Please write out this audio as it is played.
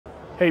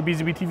Hey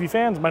BZB TV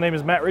fans, my name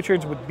is Matt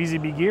Richards with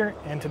BZBGEAR,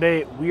 and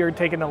today we are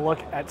taking a look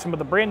at some of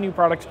the brand new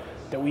products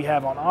that we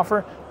have on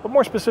offer, but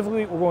more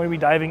specifically we're going to be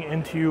diving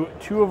into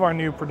two of our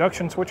new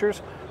production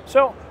switchers.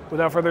 So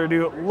without further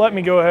ado, let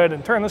me go ahead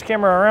and turn this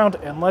camera around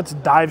and let's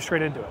dive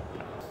straight into it.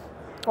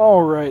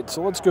 All right,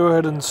 so let's go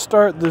ahead and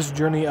start this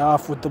journey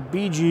off with the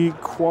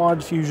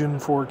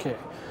BG-QuadFusion 4K.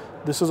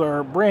 This is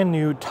our brand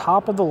new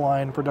top of the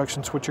line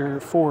production switcher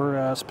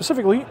for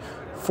specifically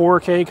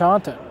 4K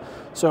content.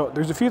 So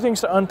there's a few things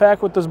to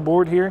unpack with this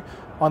board here.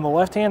 On the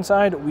left hand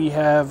side we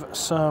have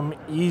some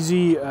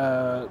easy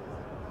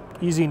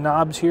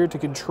knobs here to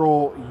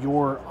control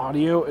your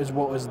audio as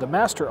well as the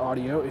master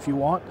audio if you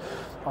want.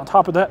 On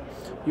top of that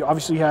you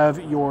obviously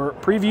have your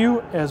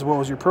preview as well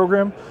as your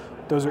program.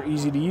 Those are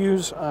easy to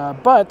use,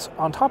 but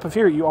on top of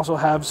here you also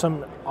have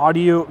some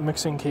audio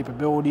mixing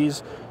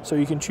capabilities, so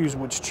you can choose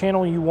which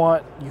channel you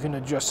want. You can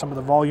adjust some of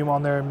the volume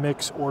on there,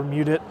 mix or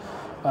mute it.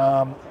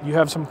 You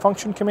have some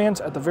function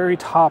commands at the very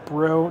top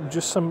row,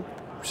 just some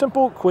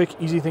simple, quick,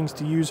 easy things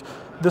to use.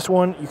 This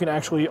one, you can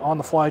actually on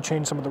the fly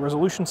change some of the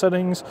resolution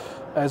settings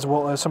as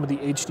well as some of the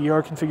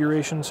HDR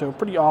configuration, so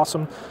pretty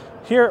awesome.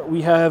 Here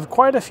we have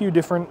quite a few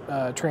different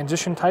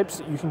transition types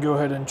that you can go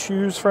ahead and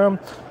choose from.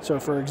 So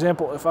for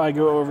example, if I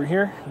go over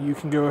here, you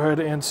can go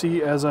ahead and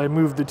see as I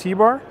move the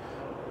T-bar,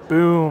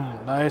 boom,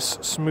 nice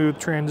smooth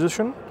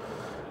transition.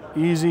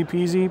 Easy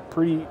peasy,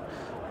 pretty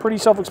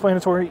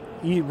self-explanatory,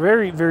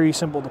 very, very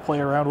simple to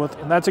play around with,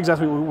 and that's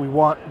exactly what we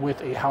want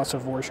with a house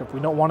of worship. We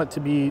don't want it to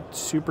be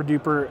super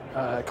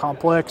duper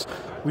complex.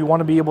 We want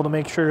to be able to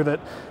make sure that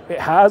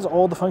it has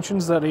all the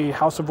functions that a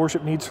house of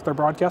worship needs for their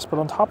broadcast, but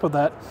on top of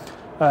that,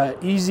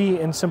 easy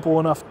and simple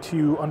enough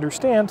to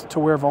understand to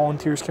where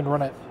volunteers can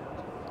run it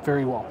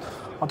very well.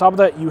 On top of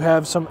that, you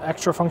have some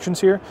extra functions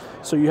here.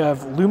 So you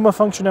have Luma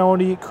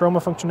functionality,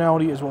 Chroma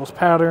functionality, as well as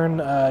pattern.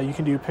 You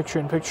can do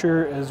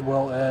picture-in-picture as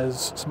well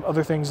as some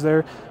other things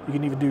there. You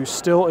can even do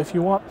still if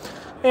you want.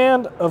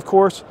 And of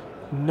course,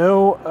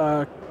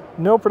 no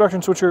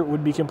production switcher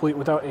would be complete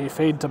without a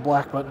fade to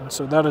black button.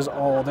 So that is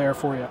all there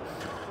for you.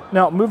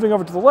 Now, moving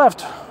over to the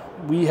left,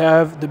 we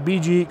have the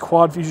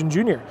BG-QuadFusion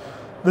Jr.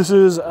 This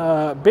is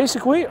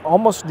basically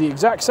almost the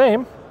exact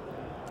same,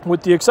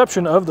 with the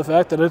exception of the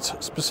fact that it's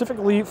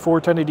specifically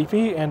for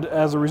 1080p, and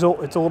as a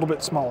result it's a little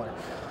bit smaller.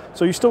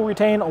 So you still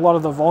retain a lot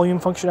of the volume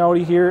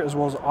functionality here as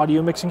well as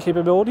audio mixing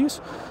capabilities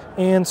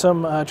and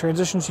some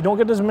transitions. You don't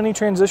get as many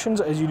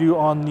transitions as you do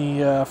on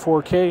the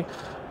 4K,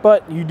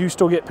 but you do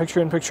still get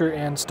picture-in-picture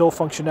and still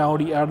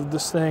functionality out of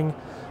this thing,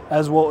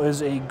 as well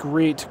as a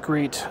great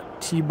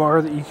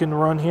T-bar that you can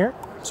run here.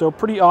 So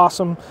pretty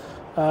awesome,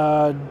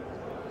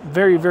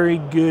 very, very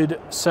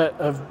good set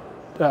of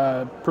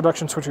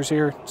production switchers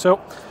here. So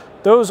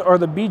those are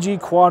the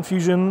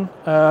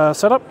BG-QuadFusion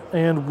setup,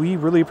 and we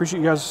really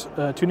appreciate you guys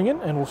tuning in,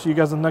 and we'll see you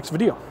guys in the next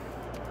video.